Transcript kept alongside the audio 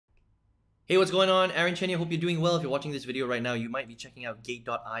Hey, what's going on? Aaron Chen here. Hope you're doing well. If you're watching this video right now, you might be checking out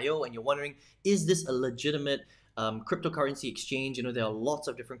Gate.io and you're wondering, is this a legitimate cryptocurrency exchange? You know, there are lots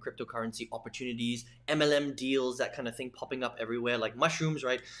of different cryptocurrency opportunities, MLM deals, that kind of thing popping up everywhere like mushrooms,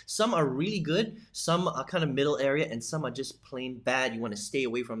 right? Some are really good, some are kind of middle area, and some are just plain bad. You want to stay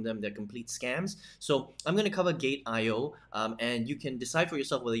away from them. They're complete scams. So I'm going to cover Gate.io and you can decide for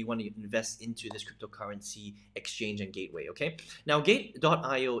yourself whether you want to invest into this cryptocurrency exchange and gateway, okay? Now,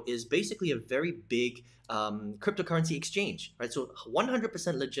 Gate.io is basically a very big cryptocurrency exchange, right? So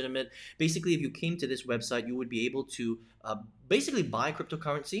 100% legitimate. Basically, if you came to this website, you would be able to basically buy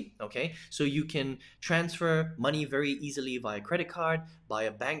cryptocurrency, okay? So you can transfer money very easily via credit card,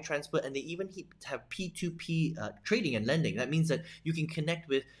 via bank transfer, and they even have P2P trading and lending. That means that you can connect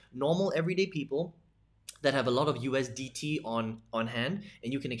with normal everyday people that have a lot of USDT on hand,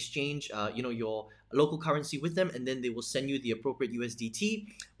 and you can exchange your local currency with them, and then they will send you the appropriate USDT.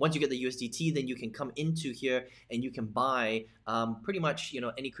 Once you get the USDT, then you can come into here and you can buy pretty much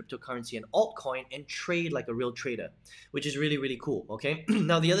any cryptocurrency and altcoin and trade like a real trader, which is really, really cool. Okay.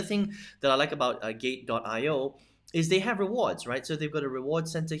 Now, the other thing that I like about Gate.io is they have rewards, right? So they've got a reward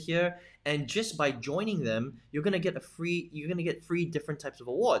center here, and just by joining them, you're gonna get free different types of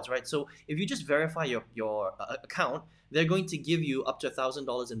awards, right? So if you just verify your account, they're going to give you up to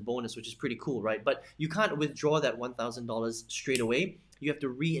 $1,000 in bonus, which is pretty cool, right? But you can't withdraw that $1,000 straight away. You have to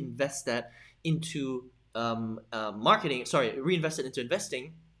reinvest that into reinvest it into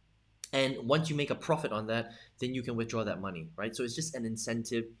investing. And once you make a profit on that, then you can withdraw that money, right? So it's just an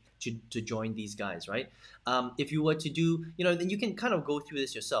incentive to join these guys, right? If you were to do, then you can kind of go through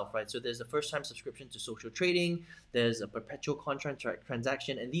this yourself, right? So there's a first-time subscription to social trading, there's a perpetual contract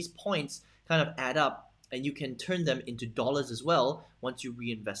transaction, and these points kind of add up, and you can turn them into dollars as well once you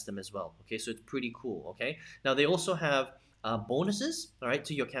reinvest them as well. Okay, so it's pretty cool. Okay, now they also have bonuses, all right,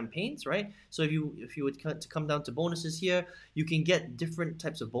 to your campaigns, right? So if you would to come down to bonuses here, you can get different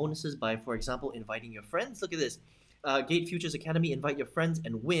types of bonuses by, for example, inviting your friends. Look at this. Gate Futures Academy, invite your friends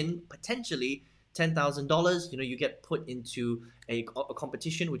and win potentially $10,000. You get put into a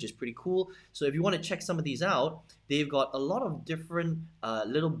competition, which is pretty cool. So if you want to check some of these out, they've got a lot of different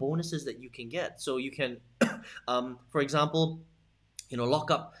little bonuses that you can get. So you can, for example, lock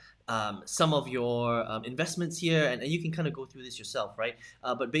up some of your investments here, and you can kind of go through this yourself, right?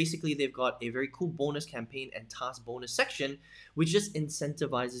 But basically, they've got a very cool bonus campaign and task bonus section, which just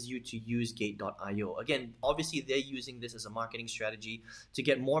incentivizes you to use Gate.io. Again, obviously, they're using this as a marketing strategy to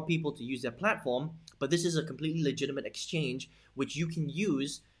get more people to use their platform, but this is a completely legitimate exchange, which you can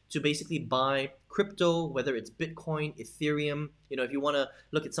use to basically buy crypto, whether it's Bitcoin, Ethereum. If you want to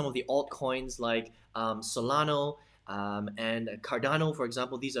look at some of the altcoins like Solano, and Cardano, for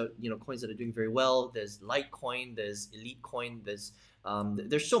example, these are coins that are doing very well. There's Litecoin, there's Elite Coin, there's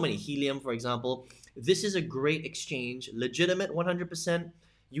so many. Helium, for example. This is a great exchange, legitimate 100%.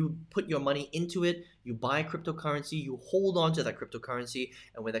 You put your money into it, you buy cryptocurrency, you hold on to that cryptocurrency,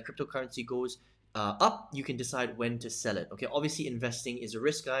 and when that cryptocurrency goes up, you can decide when to sell it. Okay, obviously investing is a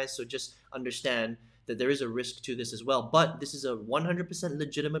risk, guys, so just understand that there is a risk to this as well. But this is a 100%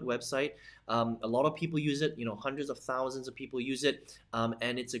 legitimate website. A lot of people use it, hundreds of thousands of people use it,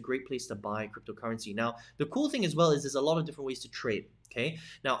 and it's a great place to buy cryptocurrency. Now, the cool thing as well is there's a lot of different ways to trade. Okay,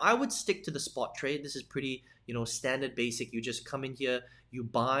 now I would stick to the spot trade. This is pretty, standard basic. You just come in here, you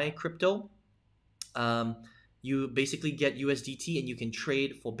buy crypto. You basically get USDT and you can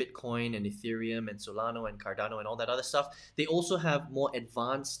trade for Bitcoin and Ethereum and Solano and Cardano and all that other stuff. They also have more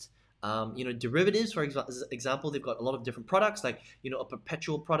advanced derivatives. For example, they've got a lot of different products like, a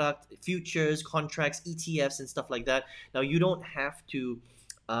perpetual product, futures, contracts, ETFs, and stuff like that. Now, you don't have to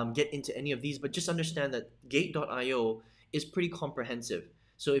get into any of these, but just understand that Gate.io is pretty comprehensive.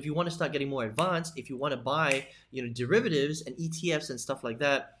 So if you want to start getting more advanced, if you want to buy, derivatives and ETFs and stuff like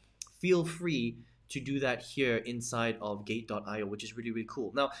that, feel free to do that here inside of Gate.io, which is really, really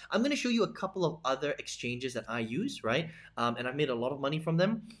cool. Now, I'm going to show you a couple of other exchanges that I use, right? And I've made a lot of money from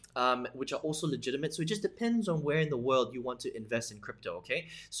them, which are also legitimate. So it just depends on where in the world you want to invest in crypto, okay?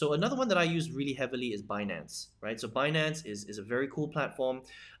 So another one that I use really heavily is Binance, right? So Binance is a very cool platform.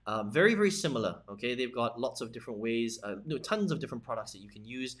 Very, very similar, okay? They've got lots of different ways, tons of different products that you can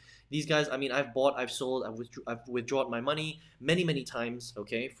use. These guys, I mean, I've bought, I've sold, I've withdrawn my money many, many times,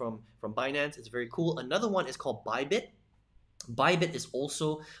 okay, from Binance. It's very cool. Another one is called Bybit. Bybit is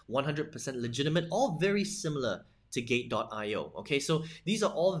also 100% legitimate, all very similar to Gate.io, okay? So these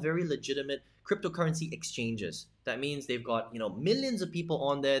are all very legitimate cryptocurrency exchanges. That means they've got, millions of people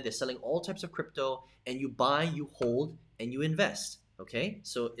on there. They're selling all types of crypto, and you buy, you hold, and you invest. Okay,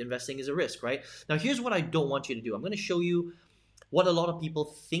 so investing is a risk, right? Now, here's what I don't want you to do. I'm going to show you what a lot of people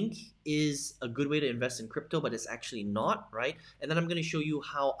think is a good way to invest in crypto, but it's actually not, right? And then I'm going to show you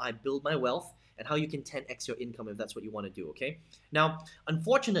how I build my wealth and how you can 10x your income if that's what you want to do, okay? Now,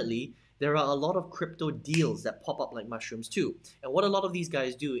 unfortunately, there are a lot of crypto deals that pop up like mushrooms too. And what a lot of these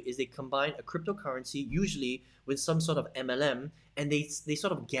guys do is they combine a cryptocurrency, usually with some sort of MLM, and they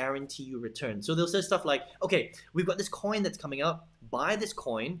sort of guarantee you return. So they'll say stuff like, okay, we've got this coin that's coming out, buy this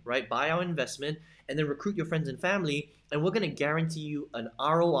coin, right? Buy our investment, and then recruit your friends and family, and we're going to guarantee you an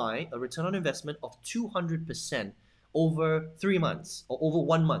ROI, a return on investment of 200% over 3 months or over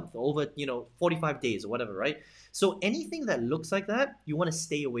 1 month or over 45 days or whatever, right? So anything that looks like that, you want to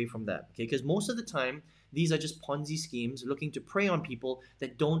stay away from that, okay? Because most of the time these are just Ponzi schemes looking to prey on people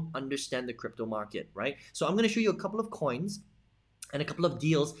that don't understand the crypto market, right? So I'm going to show you a couple of coins and a couple of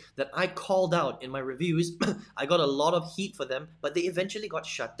deals that I called out in my reviews. I got a lot of heat for them, but they eventually got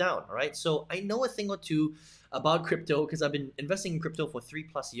shut down, all right? So I know a thing or two about crypto because I've been investing in crypto for 3+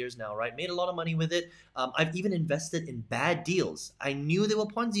 years now, right? Made a lot of money with it. I've even invested in bad deals. I knew they were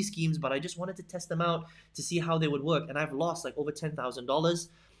Ponzi schemes, but I just wanted to test them out to see how they would work. And I've lost like over $10,000.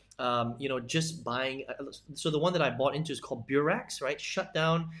 Just buying. So the one that I bought into is called Burax, right? Shut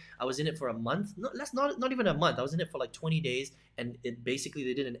down. I was in it for a month. No, that's not even a month. I was in it for like 20 days, and it basically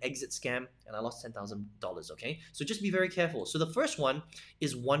they did an exit scam, and I lost $10,000. Okay, so just be very careful. So the first one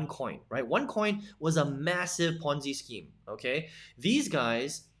is OneCoin, right? OneCoin was a massive Ponzi scheme. Okay, these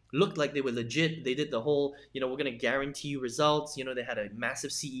guys looked like they were legit. They did the whole, we're gonna guarantee you results. They had a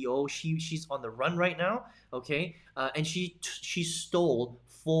massive CEO. She's on the run right now. Okay, and she stole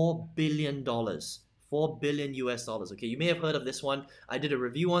 $4 billion. $4 billion US. Okay, you may have heard of this one. I did a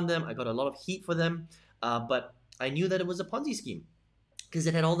review on them. I got a lot of heat for them, but I knew that it was a Ponzi scheme because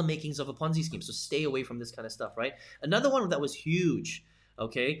it had all the makings of a Ponzi scheme. So stay away from this kind of stuff, right? Another one that was huge,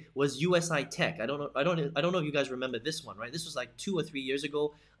 okay, was USI Tech. I don't know if you guys remember this one, right? This was like 2 or 3 years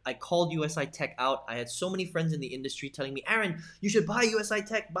ago. I called USI Tech out. I had so many friends in the industry telling me, Aaron, you should buy USI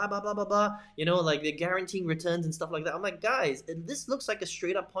Tech, blah, blah, blah, blah, blah. Like they're guaranteeing returns and stuff like that. I'm like, guys, this looks like a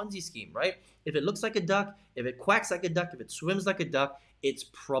straight up Ponzi scheme, right? If it looks like a duck, if it quacks like a duck, if it swims like a duck, it's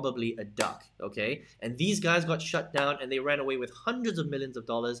probably a duck, okay? And these guys got shut down and they ran away with hundreds of millions of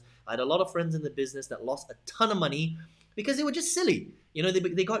dollars. I had a lot of friends in the business that lost a ton of money because they were just silly.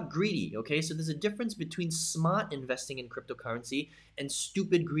 They got greedy, okay? So there's a difference between smart investing in cryptocurrency and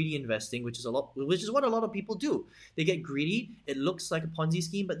stupid greedy investing, which is what a lot of people do. They get greedy, it looks like a Ponzi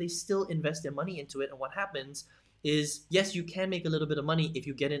scheme, but they still invest their money into it. And what happens is, yes, you can make a little bit of money if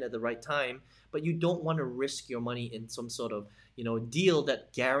you get in at the right time, but you don't want to risk your money in some sort of, deal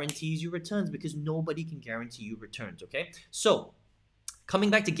that guarantees you returns, because nobody can guarantee you returns, okay? So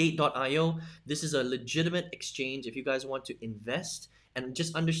coming back to Gate.io, this is a legitimate exchange if you guys want to invest. And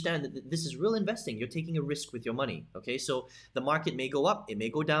just understand that this is real investing. You're taking a risk with your money, okay? So the market may go up, it may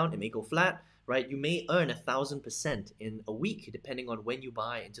go down, it may go flat, right? You may earn 1,000% in a week depending on when you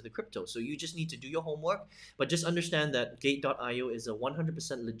buy into the crypto. So you just need to do your homework, but just understand that Gate.io is a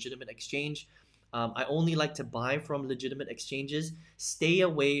 100% legitimate exchange. I only like to buy from legitimate exchanges. Stay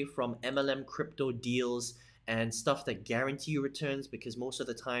away from MLM crypto deals and stuff that guarantee you returns, because most of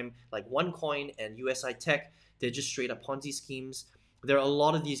the time, like OneCoin and USI Tech, they're just straight up Ponzi schemes. There are a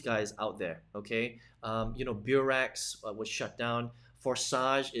lot of these guys out there, okay? Burax was shut down.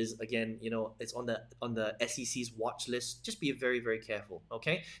 Forsage is, again, it's on the SEC's watch list. Just be very, very careful,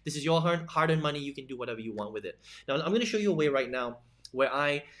 okay? This is your hard-earned money. You can do whatever you want with it. Now, I'm going to show you a way right now where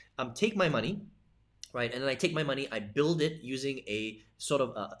I take my money, right? And then I take my money, I build it using a sort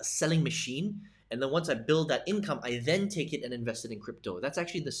of a selling machine. And then once I build that income, I then take it and invest it in crypto. That's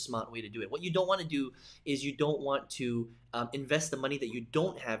actually the smart way to do it. What you don't want to do is you don't want to invest the money that you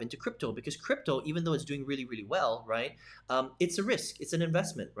don't have into crypto, because crypto, even though it's doing really, really well, right? It's a risk. It's an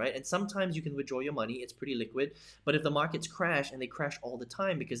investment, right? And sometimes you can withdraw your money. It's pretty liquid. But if the markets crash, and they crash all the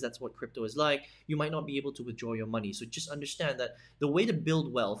time because that's what crypto is like, you might not be able to withdraw your money. So just understand that the way to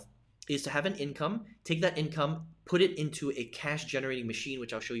build wealth is to have an income, take that income, put it into a cash generating machine,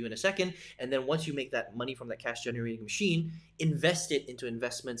 which I'll show you in a second. And then once you make that money from that cash generating machine, invest it into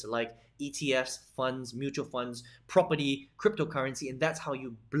investments like ETFs, funds, mutual funds, property, cryptocurrency, and that's how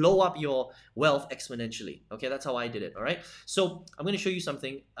you blow up your wealth exponentially. Okay, that's how I did it, all right? So I'm gonna show you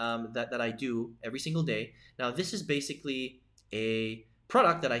something that I do every single day. Now, this is basically a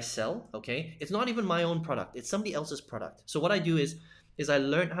product that I sell, okay? It's not even my own product, it's somebody else's product. So what I do is I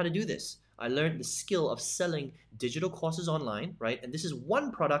learned how to do this. I learned the skill of selling digital courses online, right? And this is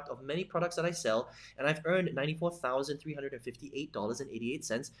one product of many products that I sell, and I've earned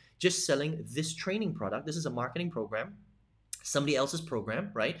 $94,358.88 just selling this training product. This is a marketing program. somebody else's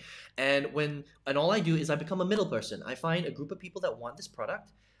program, right? And all I do is I become a middle person. I find a group of people that want this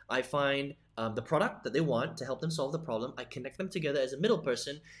product. I find the product that they want to help them solve the problem. I connect them together as a middle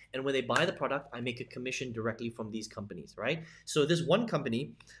person, and when they buy the product, I make a commission directly from these companies, right? So this one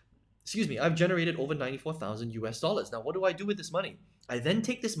company, excuse me, I've generated over 94,000 US dollars. Now, what do I do with this money? I then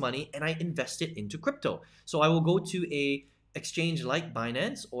take this money and I invest it into crypto. So I will go to a exchange like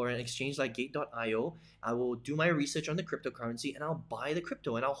Binance or an exchange like Gate.io. I will do my research on the cryptocurrency and I'll buy the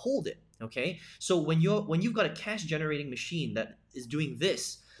crypto and I'll hold it. Okay? So when you've got a cash generating machine that is doing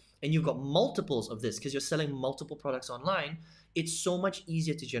this and you've got multiples of this because you're selling multiple products online, it's so much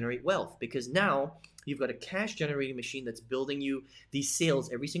easier to generate wealth because now you've got a cash generating machine that's building you these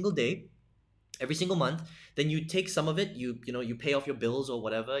sales every single day, every single month. Then you take some of it, you pay off your bills or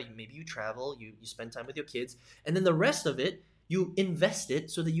whatever, maybe you travel, you spend time with your kids, and then the rest of it you invest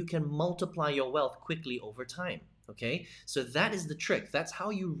it so that you can multiply your wealth quickly over time. Okay, so that is the trick. That's how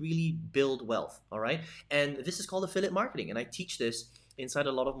you really build wealth. All right, and this is called affiliate marketing, and I teach this inside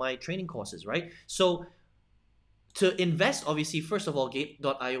a lot of my training courses, right? So to invest, obviously, first of all,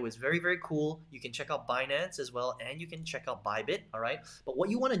 Gate.io is very, very cool. You can check out Binance as well, and you can check out Bybit, all right? But what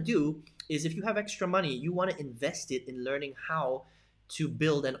you want to do is if you have extra money, you want to invest it in learning how to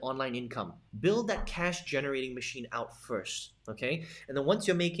build an online income. Build that cash generating machine out first, okay? And then once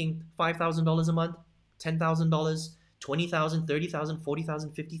you're making $5,000 a month, $10,000, 20,000, 30,000,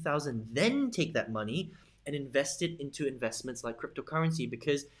 40,000, 50,000, then take that money and invest it into investments like cryptocurrency,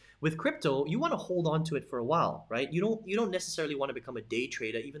 because with crypto, you want to hold on to it for a while, right? You don't necessarily want to become a day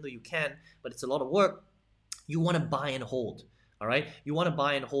trader, even though you can, but it's a lot of work. You want to buy and hold. All right, you want to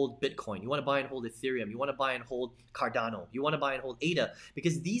buy and hold Bitcoin, you want to buy and hold Ethereum, you want to buy and hold Cardano, you want to buy and hold ADA,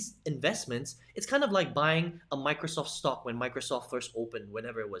 because these investments, it's kind of like buying a Microsoft stock when Microsoft first opened,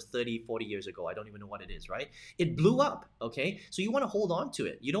 whenever it was 30, 40 years ago. I don't even know what it is, right? It blew up, okay? So you want to hold on to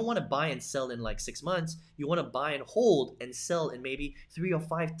it. You don't want to buy and sell in like 6 months. You want to buy and hold and sell in maybe 3 or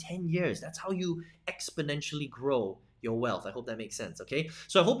 5, 10 years. That's how you exponentially grow your wealth. I hope that makes sense, okay?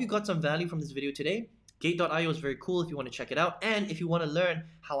 So I hope you got some value from this video today. Gate.io is very cool if you want to check it out. And if you want to learn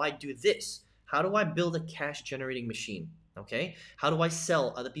how I do this, how do I build a cash generating machine? Okay, how do I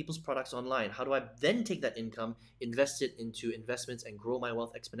sell other people's products online? How do I then take that income, invest it into investments, and grow my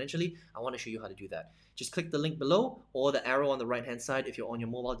wealth exponentially? I want to show you how to do that. Just click the link below or the arrow on the right hand side if you're on your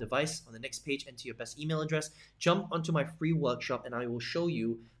mobile device. On the next page, enter your best email address, jump onto my free workshop, and I will show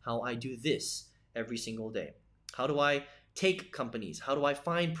you how I do this every single day. How do I take companies? How do I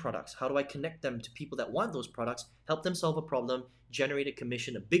find products? How do I connect them to people that want those products, help them solve a problem, generate a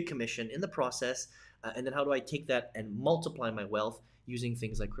commission, a big commission in the process, and then how do I take that and multiply my wealth using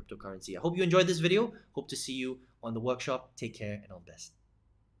things like cryptocurrency? I hope you enjoyed this video. Hope to see you on the workshop. Take care and all the best.